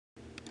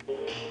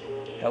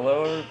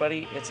Hello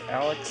everybody, it's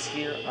Alex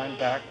here. I'm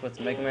back with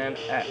Megaman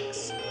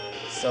X.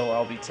 So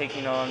I'll be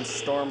taking on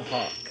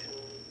Stormhawk.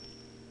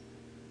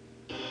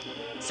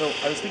 So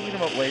I was thinking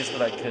about ways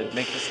that I could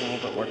make this a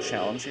little bit more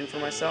challenging for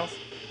myself.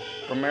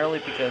 Primarily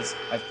because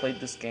I've played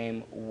this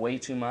game way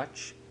too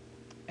much,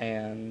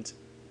 and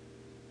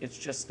it's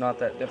just not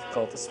that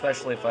difficult,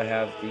 especially if I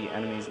have the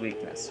enemy's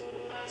weakness.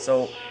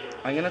 So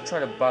I'm going to try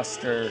to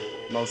buster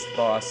most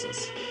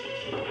bosses.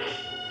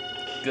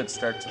 Good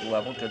start to the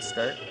level, good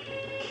start.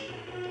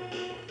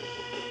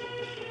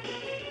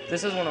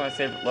 This is one of my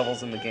favorite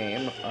levels in the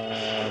game.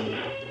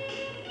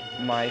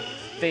 My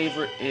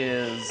favorite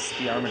is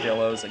the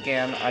armadillos.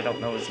 Again, I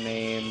don't know his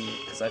name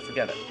because I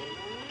forget it.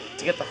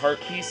 To get the heart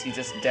piece, you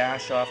just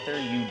dash off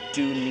there. You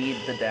do need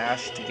the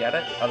dash to get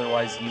it,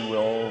 otherwise you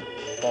will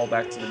fall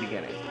back to the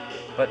beginning.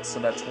 But so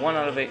that's 1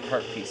 out of 8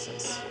 heart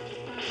pieces.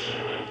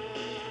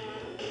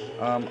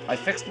 I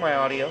fixed my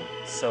audio,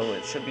 so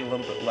it should be a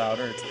little bit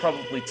louder. It's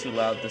probably too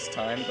loud this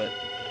time, but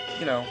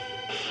you know,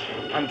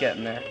 I'm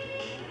getting there.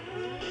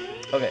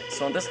 Okay,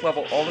 so on this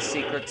level, all the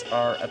secrets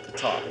are at the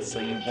top, so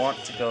you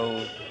want to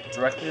go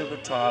directly to the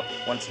top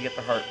once you get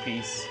the heart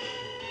piece,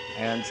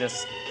 and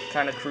just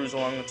kind of cruise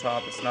along the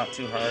top. It's not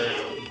too hard.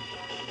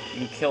 You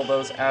can kill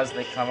those as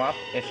they come up.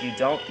 If you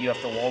don't, you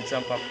have to wall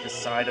jump up the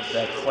side of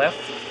the cliff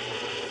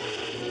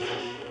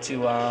to,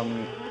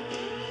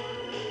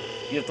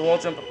 you have to wall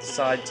jump up the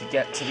side to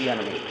get to the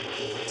enemy,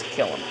 to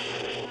kill him.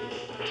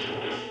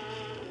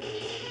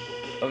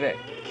 Okay.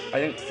 I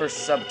think the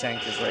first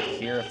sub-tank is right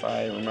here, if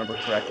I remember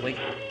correctly.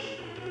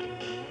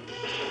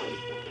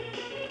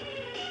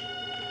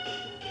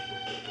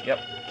 Yep.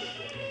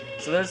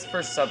 So there's the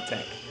first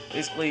sub-tank.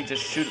 Basically,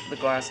 just shoot at the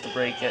glass to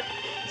break it,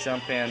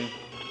 jump in.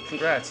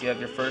 Congrats, you have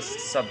your first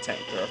sub-tank.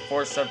 There are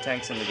 4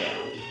 sub-tanks in the game.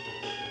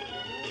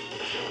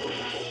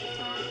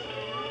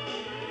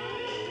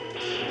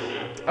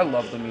 I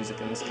love the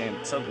music in this game,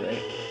 it's so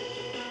great.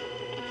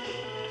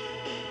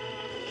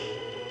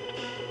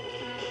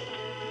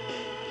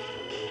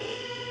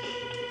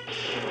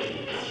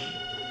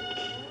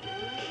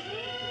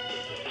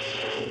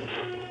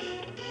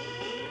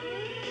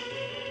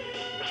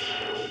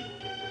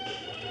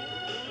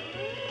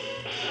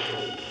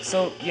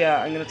 So,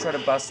 yeah, I'm going to try to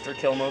bust or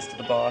kill most of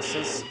the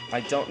bosses.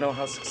 I don't know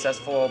how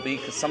successful I'll be,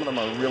 because some of them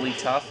are really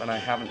tough, and I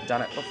haven't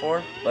done it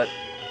before. But,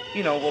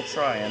 you know, we'll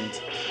try,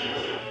 and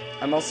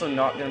I'm also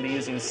not going to be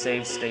using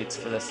save states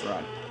for this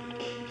run.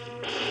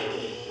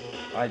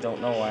 I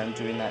don't know why I'm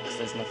doing that, because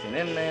there's nothing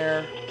in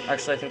there.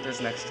 Actually, I think there's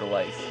an extra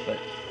life, but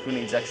who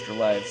needs extra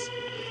lives?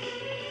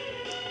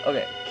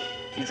 Okay,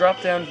 if you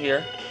drop down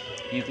here,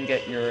 you can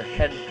get your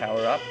head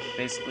power up.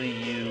 Basically,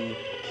 you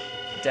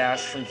dash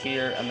from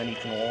here, and then you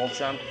can wall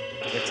jump.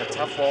 It's a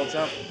tough wall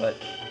jump, but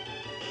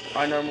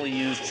I normally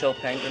use chill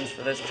penguins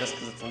for this just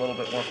because it's a little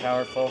bit more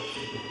powerful.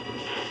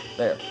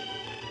 There.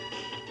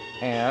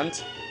 And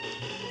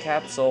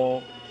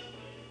capsule.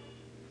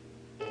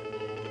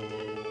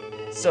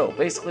 So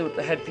basically what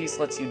the headpiece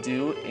lets you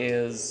do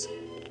is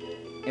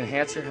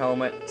enhance your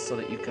helmet so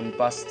that you can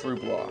bust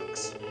through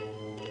blocks.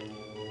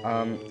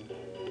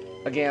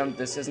 Again,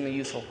 this isn't a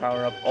useful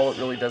power-up. All it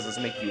really does is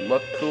make you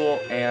look cool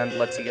and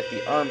lets you get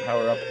the arm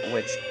power-up,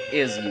 which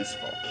is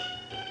useful.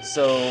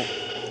 So,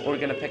 we're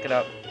going to pick it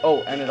up.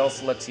 Oh, and it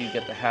also lets you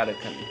get the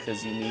Hadouken,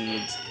 because you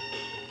need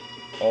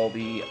all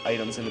the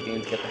items in the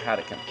game to get the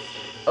Hadouken.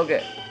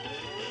 Okay,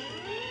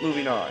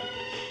 moving on.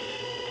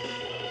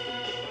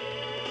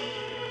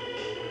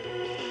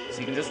 So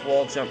you can just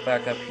wall jump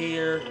back up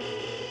here.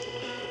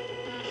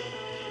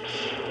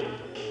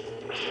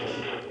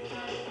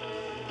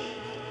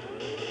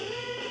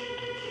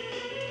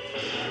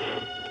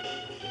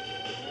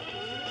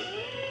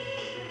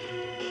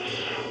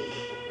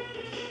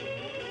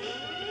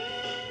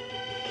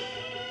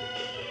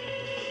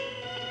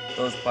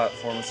 Those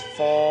platforms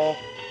fall,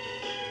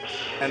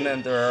 and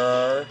then there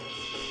are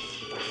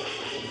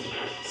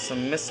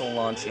some missile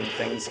launching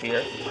things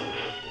here.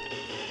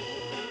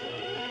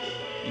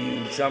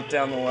 You jump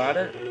down the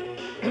ladder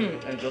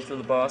and go through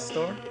the boss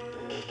door,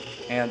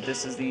 and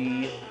this is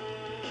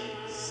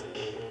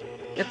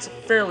it's a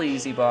fairly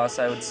easy boss,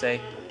 I would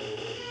say.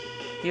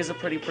 He has a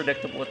pretty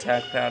predictable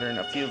attack pattern.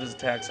 A few of his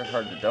attacks are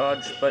hard to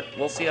dodge, but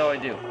we'll see how I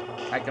do.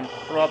 I can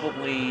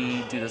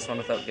probably do this one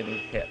without getting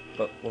hit,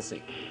 but we'll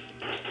see.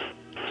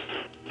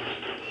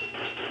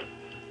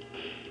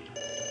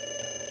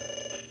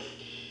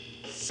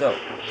 So,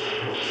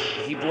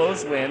 he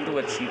blows wind,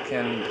 which you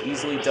can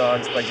easily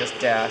dodge by just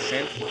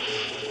dashing.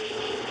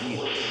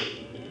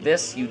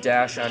 This, you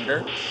dash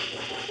under,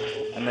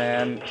 and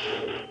then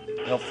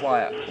he'll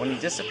fly up. When he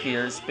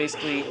disappears,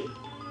 basically,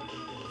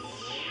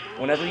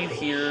 whenever you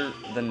hear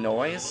the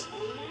noise,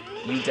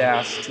 you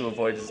dash to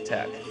avoid his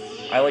attack.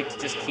 I like to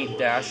just keep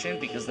dashing,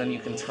 because then you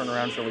can turn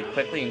around really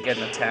quickly and get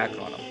an attack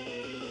on him.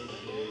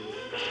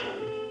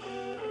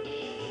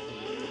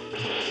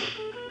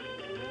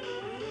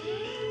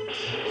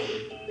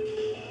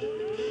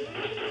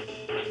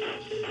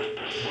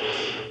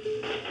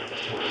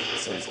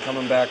 So he's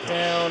coming back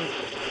down.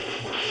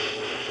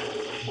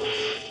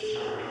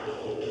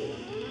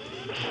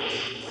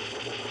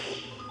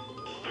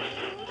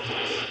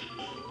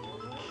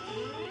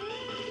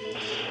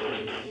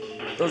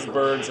 Those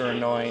birds are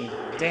annoying.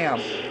 Damn,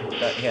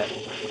 that hit.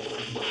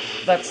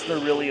 That's the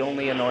really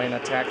only annoying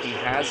attack he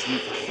has. You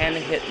can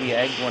hit the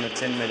egg when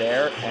it's in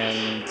midair,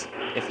 and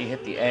if you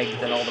hit the egg,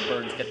 then all the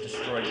birds get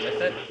destroyed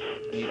with it,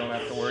 and you don't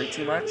have to worry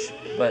too much.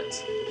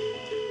 But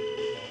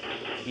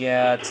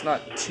yeah, it's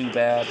not too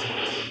bad.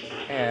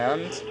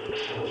 And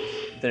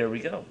there we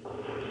go.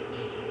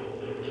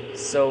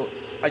 So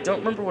I don't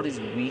remember what he's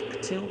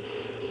weak to,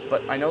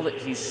 but I know that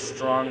he's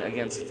strong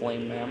against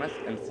Flame Mammoth,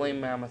 and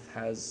Flame Mammoth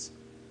has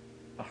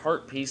a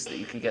heart piece that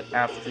you can get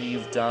after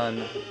you've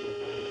done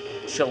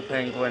Chill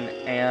Penguin,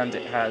 and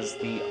it has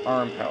the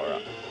arm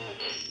power-up.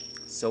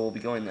 So we'll be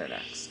going there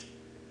next.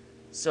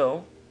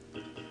 So,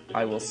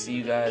 I will see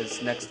you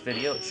guys next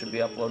video. It should be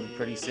uploaded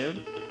pretty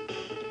soon.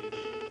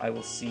 I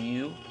will see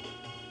you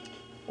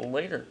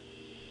later.